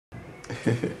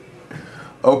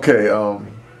Okay,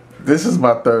 this is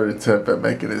my third attempt at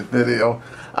making this video.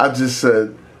 I just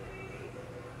said,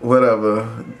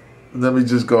 whatever, let me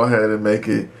just go ahead and make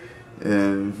it.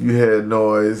 And if you hear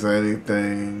noise or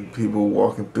anything, people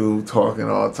walking through, talking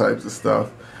all types of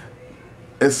stuff,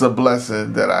 it's a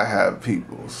blessing that I have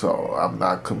people. So I'm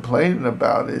not complaining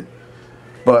about it,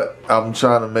 but I'm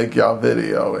trying to make y'all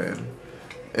video.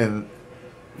 And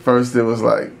first it was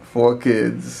like 4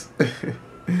 kids,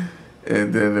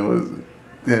 and then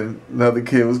another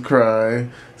kid was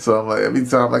crying. So I'm like, every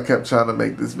time I kept trying to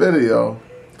make this video,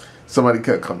 somebody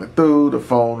kept coming through, the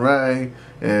phone rang,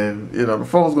 and the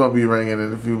phone's gonna be ringing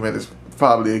in a few minutes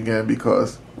probably again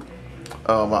because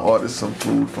I ordered some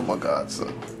food from my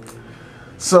godson.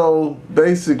 So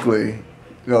basically,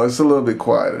 it's a little bit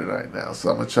quieter right now, so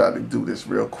I'm gonna try to do this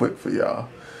real quick for y'all.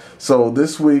 So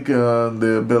this week on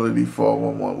the Ability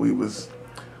 411,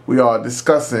 we are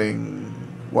discussing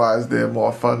why is there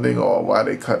more funding, or why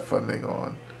they cut funding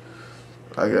on,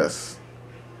 I guess,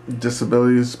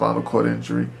 disability, spinal cord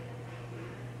injury.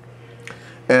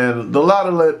 And a lot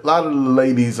of the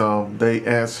ladies, they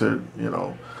answered,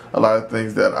 a lot of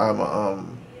things that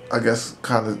I'm, I guess,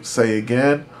 kind of say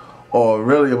again, or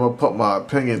really I'm gonna put my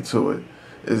opinion to it.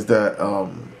 Is that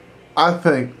I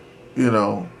think,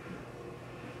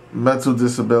 mental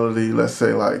disability, let's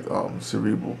say like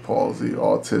cerebral palsy,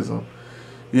 autism,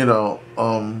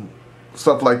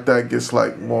 stuff like that gets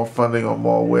like more funding or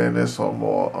more awareness or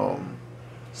more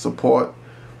support.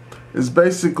 It's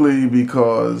basically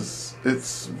because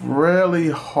it's really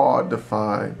hard to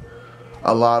find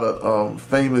a lot of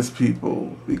famous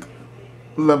people.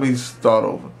 Let me start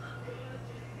over.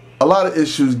 A lot of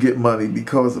issues get money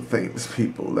because of famous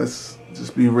people. Let's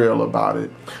just be real about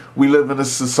it. We live in a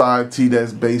society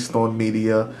that's based on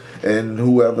media, and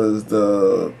whoever's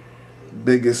the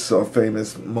biggest or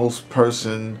famous most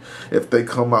person, if they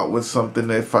come out with something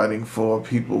they're fighting for,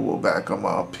 people will back them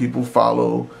up. People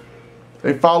follow.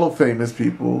 They follow famous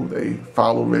people. They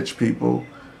follow rich people.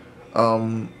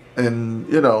 And,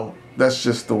 that's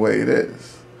just the way it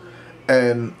is.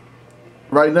 And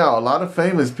right now, a lot of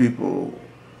famous people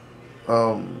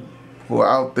who are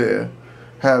out there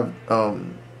have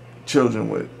children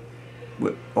with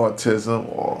autism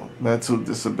or mental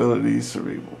disability,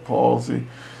 cerebral palsy.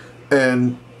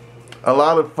 And a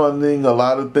lot of funding, a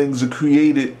lot of things are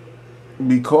created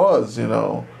because,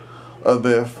 of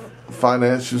their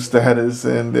financial status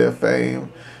and their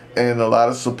fame, and a lot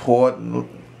of support, and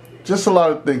just a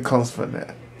lot of things comes from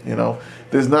that.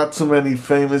 There's not too many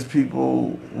famous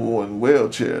people who are in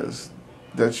wheelchairs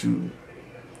that you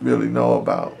really know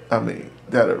about. I mean,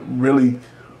 that are really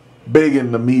big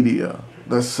in the media,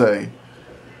 let's say,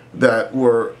 that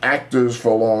were actors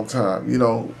for a long time.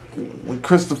 When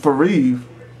Christopher Reeve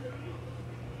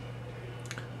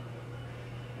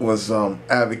was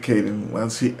advocating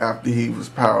after he was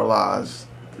paralyzed,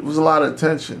 it was a lot of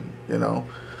attention,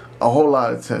 a whole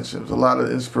lot of attention. It was a lot of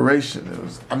inspiration.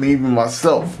 Even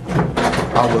myself,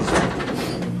 I was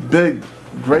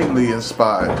greatly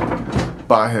inspired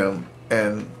by him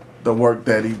and the work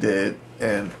that he did,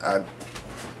 and I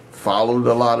followed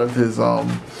a lot of his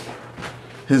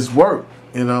work,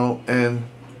 and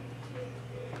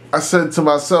I said to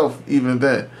myself even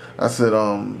then, I said,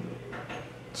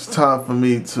 it's time for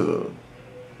me to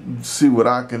see what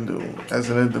I can do as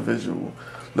an individual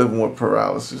living with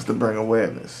paralysis to bring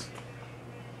awareness.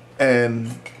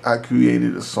 And I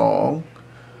created a song,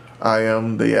 I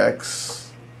Am the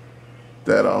X,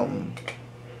 that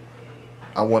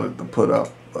I wanted to put up,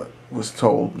 but was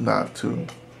told not to.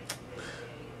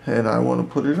 And I want to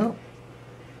put it up.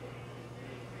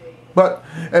 But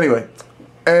anyway,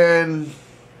 and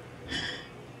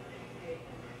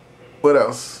what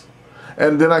else?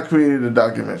 And then I created a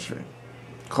documentary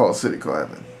called City Called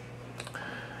Heaven.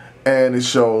 And it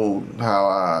showed how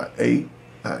I ate,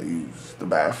 how I used the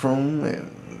bathroom,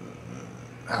 and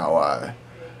how I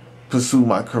pursued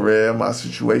my career, my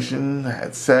situation,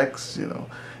 had sex,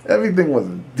 Everything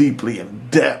wasn't deeply in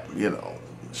depth,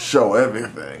 show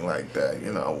everything like that,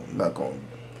 I'm not going to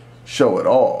show it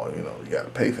all, you got to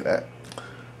pay for that.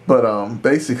 But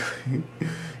basically,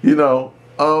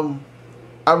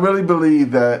 I really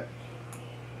believe that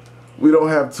we don't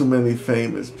have too many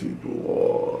famous people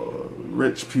or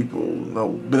rich people,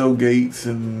 Bill Gates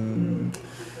and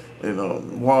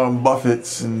Warren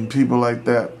Buffett's and people like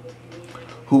that,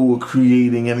 who are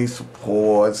creating any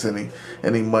supports, any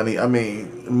money.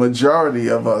 Majority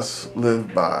of us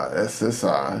live by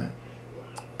SSI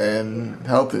and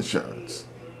health insurance,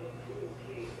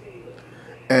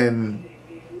 and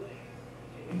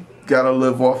gotta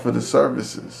live off of the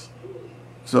services.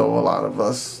 So a lot of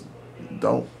us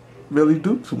don't really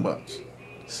do too much.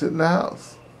 Sit in the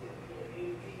house.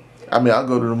 I mean, I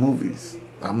go to the movies.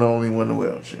 I'm the only one in a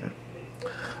wheelchair.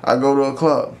 I go to a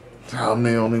club. I'm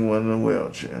the only one in a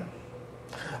wheelchair.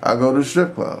 I go to a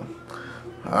strip club.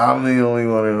 I'm the only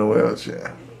one in a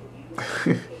wheelchair.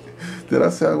 Did I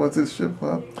say I went to the strip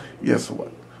club? Yes or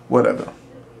what? Whatever.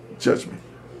 Judge me.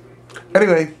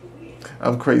 Anyway,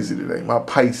 I'm crazy today. My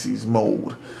Pisces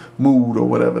mood or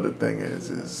whatever the thing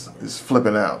is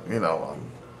flipping out. You know,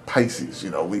 Pisces, you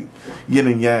know, we yin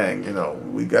and yang, you know,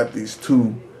 we got these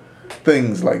two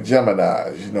things like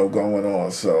Geminis, you know, going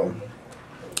on. So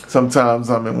sometimes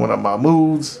I'm in one of my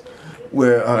moods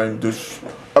where I'm this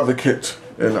advocate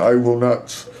and I will not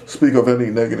speak of any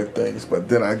negative things, but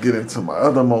then I get into my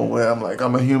other mode where I'm like,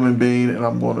 I'm a human being and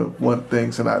I'm going to want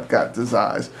things and I've got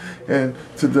desires. And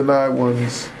to deny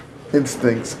one's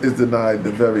instincts is deny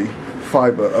the very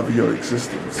fiber of your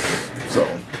existence. So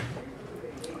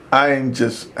I ain't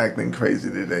just acting crazy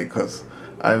today because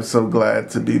I'm so glad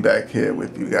to be back here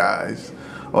with you guys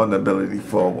on Ability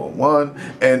 411.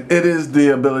 And it is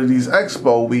the Abilities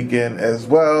Expo weekend as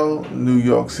well, New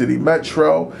York City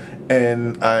Metro.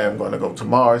 And I am going to go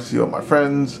tomorrow, see all my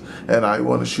friends, and I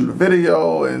want to shoot a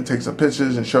video and take some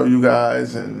pictures and show you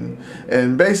guys. And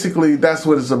basically, that's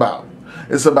what it's about.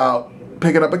 It's about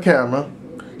picking up a camera,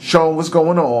 showing what's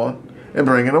going on, and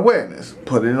bringing awareness,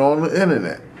 putting it on the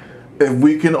internet. If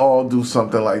we can all do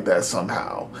something like that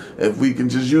somehow, if we can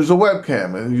just use a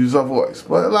webcam and use our voice.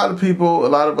 But a lot of people, a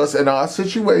lot of us in our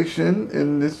situation,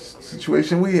 in this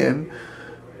situation we in,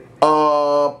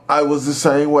 I was the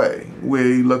same way.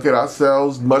 We look at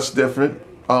ourselves much different.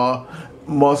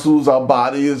 Muscles, our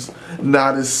body is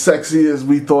not as sexy as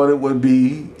we thought it would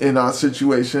be in our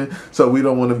situation. So we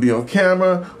don't want to be on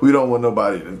camera. We don't want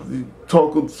nobody to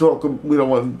talk. We don't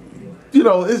want, you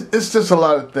know, it's just a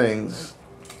lot of things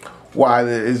why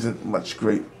there isn't much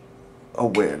great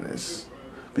awareness.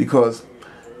 Because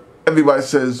everybody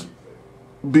says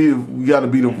you got to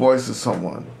be the voice of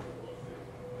someone.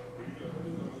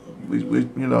 We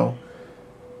you know,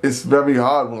 it's very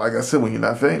hard when, like I said, when you're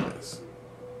not famous.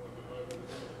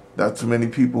 Not too many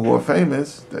people who are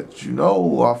famous that you know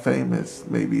who are famous,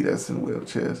 maybe that's in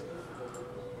wheelchairs,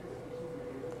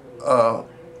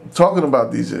 talking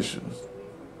about these issues.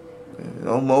 You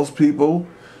know, most people,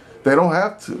 they don't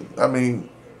have to. I mean,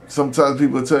 sometimes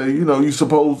people tell you, you know, you're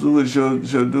supposed to, it's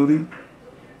your duty.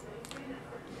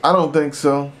 I don't think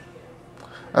so.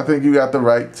 I think you got the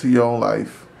right to your own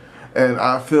life. And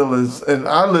I feel and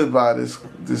I live by this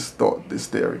thought, this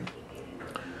theory,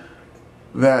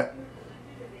 that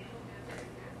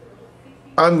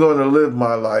I'm going to live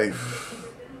my life.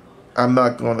 I'm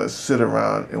not going to sit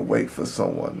around and wait for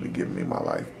someone to give me my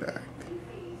life back.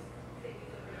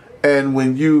 And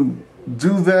when you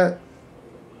do that,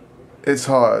 it's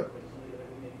hard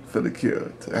for the cure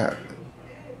to happen.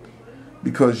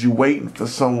 Because you're waiting for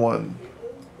someone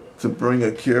to bring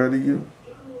a cure to you,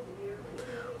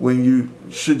 when you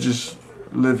should just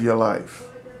live your life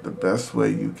the best way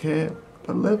you can,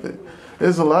 but live it.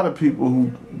 There's a lot of people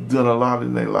who done a lot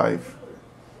in their life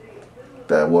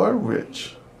that were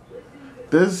rich.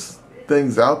 There's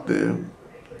things out there,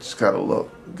 just gotta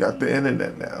look. Got the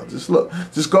internet now. Just look.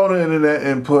 Just go to the internet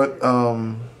and put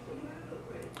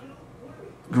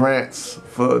grants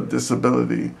for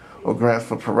disability or grants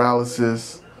for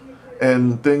paralysis,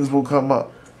 and things will come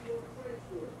up.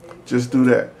 Just do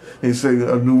that. He say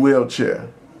a new wheelchair.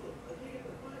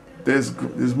 There's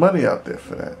money out there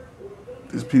for that.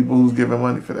 There's people who's giving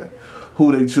money for that.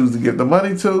 Who they choose to give the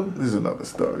money to is another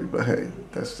story. But hey,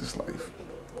 that's just life.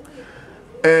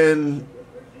 And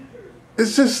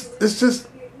it's just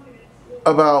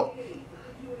about,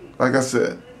 like I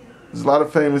said, there's a lot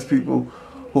of famous people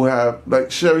who have,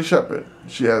 like Sherry Shepherd.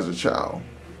 She has a child,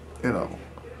 you know,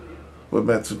 with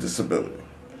mental disability.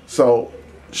 So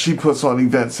she puts on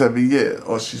events every year,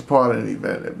 or she's part of an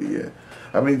event every year.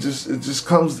 I mean, it's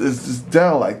just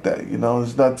down like that, you know.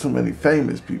 There's not too many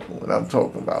famous people, and I'm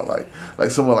talking about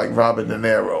like someone like Robert De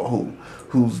Niro,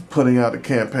 who's putting out a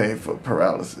campaign for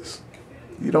paralysis.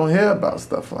 You don't hear about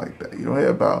stuff like that. You don't hear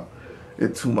about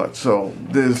it too much. So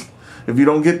if you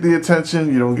don't get the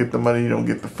attention, you don't get the money, you don't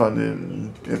get the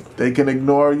funding. If they can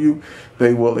ignore you,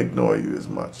 they will ignore you as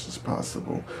much as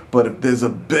possible. But if there's a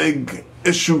big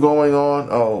issue going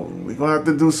on, we're going to have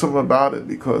to do something about it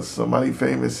because somebody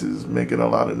famous is making a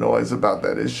lot of noise about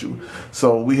that issue.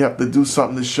 So we have to do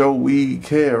something to show we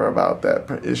care about that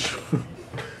issue.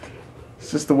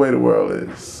 It's just the way the world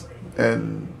is.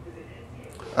 And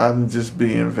I'm just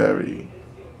being very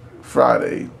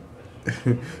Friday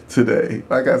today.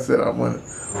 Like I said, I'm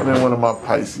in one of my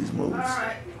Pisces moods. All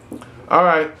right. All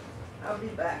right. I'll be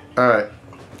back. All right.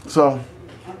 So,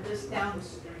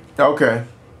 okay.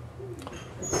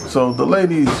 So the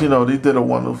ladies, you know, they did a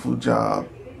wonderful job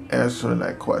answering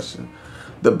that question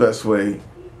the best way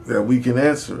that we can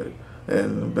answer it.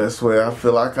 And the best way I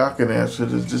feel like I can answer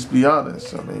it is just be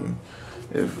honest. I mean,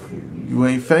 if you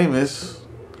ain't famous,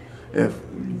 if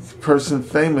person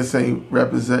famous ain't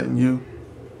representing you,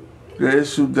 the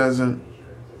issue doesn't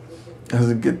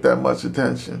get that much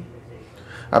attention.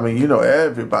 I mean, you know,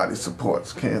 everybody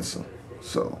supports cancer.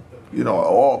 So, you know,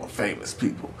 all the famous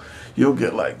people. You'll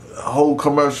get like a whole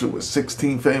commercial with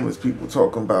 16 famous people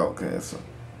talking about cancer.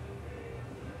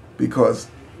 Because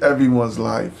everyone's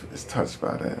life is touched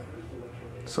by that.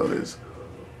 So there's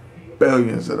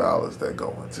billions of dollars that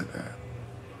go into that.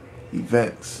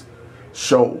 Events,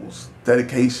 shows,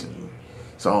 dedication,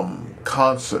 some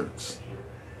concerts.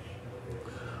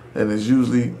 And there's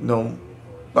usually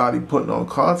nobody putting on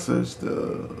concerts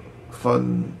to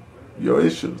fund your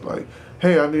issues. Like,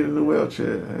 hey, I need a new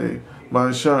wheelchair. Hey, my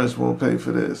insurance won't pay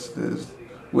for this.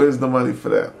 Where's the money for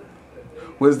that?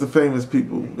 Where's the famous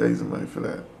people raising money for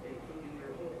that?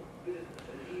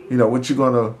 You know, what you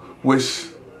gonna wish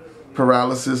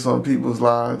paralysis on people's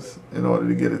lives in order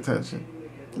to get attention?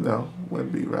 No,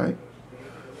 wouldn't be right.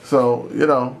 So, you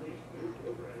know,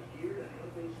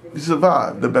 you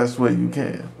survive the best way you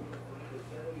can.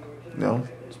 You know,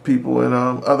 people in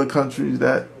other countries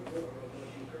that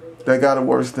got it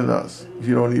worse than us.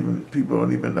 People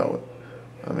don't even know it.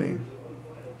 I mean,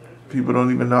 people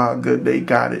don't even know how good they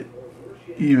got it,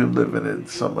 even living in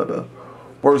some of the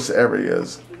worst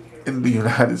areas in the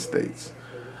United States.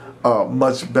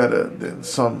 Much better than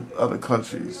some other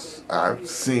countries. I've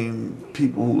seen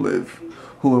people who in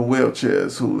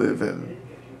wheelchairs, who live in,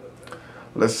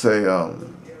 let's say,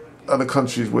 other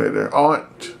countries where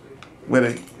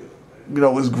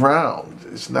it's ground.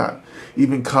 It's not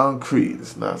even concrete.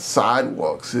 It's not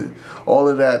sidewalks. All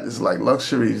of that is like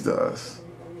luxuries to us.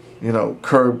 You know,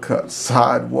 curb cuts,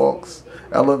 sidewalks,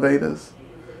 elevators.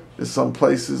 There's some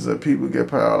places that people get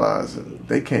paralyzed and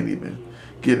they can't even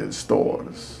get in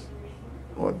stores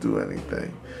or do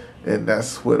anything. And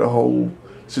that's where the whole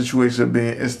situation of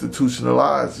being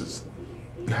institutionalized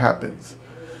happens.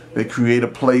 They create a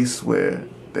place where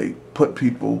they put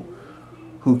people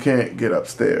who can't get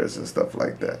upstairs and stuff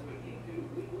like that.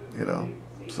 You know,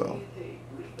 so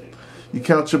you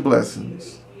count your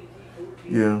blessings.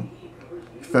 You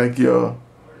thank your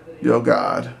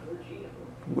God,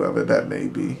 whoever that may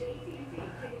be,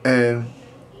 and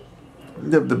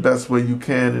live the best way you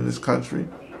can in this country.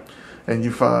 And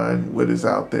you find what is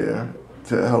out there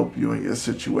to help you in your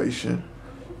situation.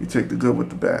 You take the good with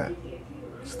the bad.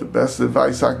 It's the best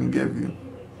advice I can give you.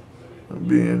 I'm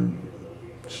being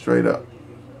straight up.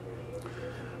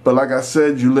 But like I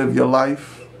said, you live your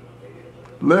life.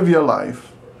 Live your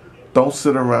life. Don't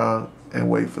sit around and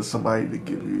wait for somebody to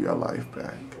give you your life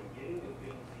back.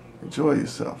 Enjoy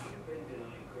yourself.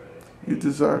 You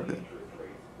deserve it.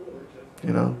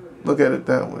 You know, look at it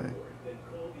that way.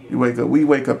 We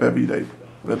wake up every day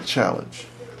with a challenge.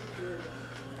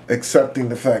 Accepting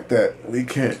the fact that we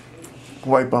can't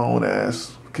wipe our own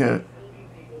ass, we can't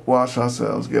wash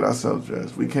ourselves, get ourselves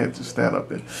dressed. We can't just stand up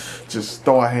and just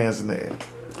throw our hands in the air.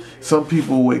 Some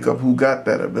people wake up who got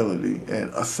that ability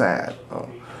and are sad or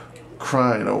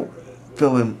crying or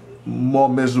feeling more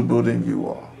miserable than you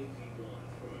are.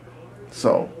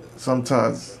 So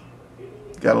sometimes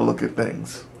you gotta look at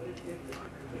things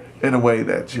in a way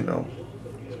that, you know,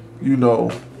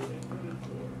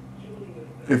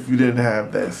 if you didn't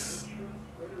have this,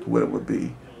 what it would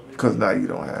be, because now you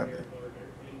don't have it.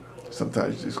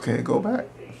 Sometimes you just can't go back.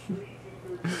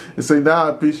 And say, now I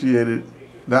appreciate it.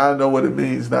 Now I know what it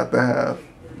means not to have.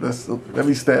 Let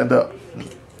me stand up.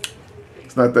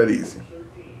 It's not that easy.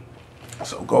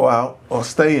 So go out or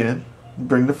stay in,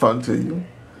 bring the fun to you,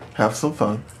 have some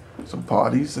fun, some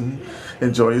parties, and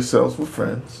enjoy yourselves with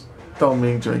friends. Don't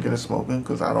mean drinking and smoking,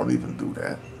 because I don't even do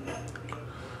that.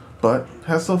 But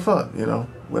have some fun, you know,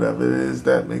 whatever it is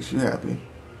that makes you happy,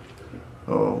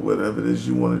 or whatever it is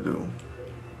you want to do.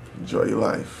 Enjoy your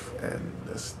life, and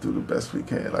let's do the best we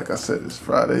can. Like I said, it's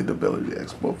Friday, the Ability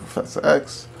Expo, Professor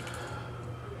X.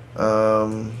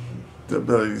 The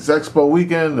Abilities Expo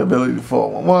weekend, the Ability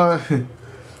 411.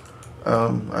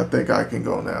 I think I can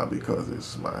go now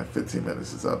because my 15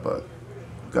 minutes is up, but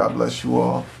God bless you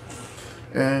all.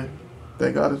 And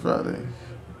thank God it's Friday.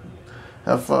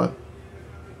 Have fun.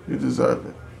 You deserve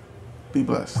it. Be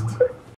blessed.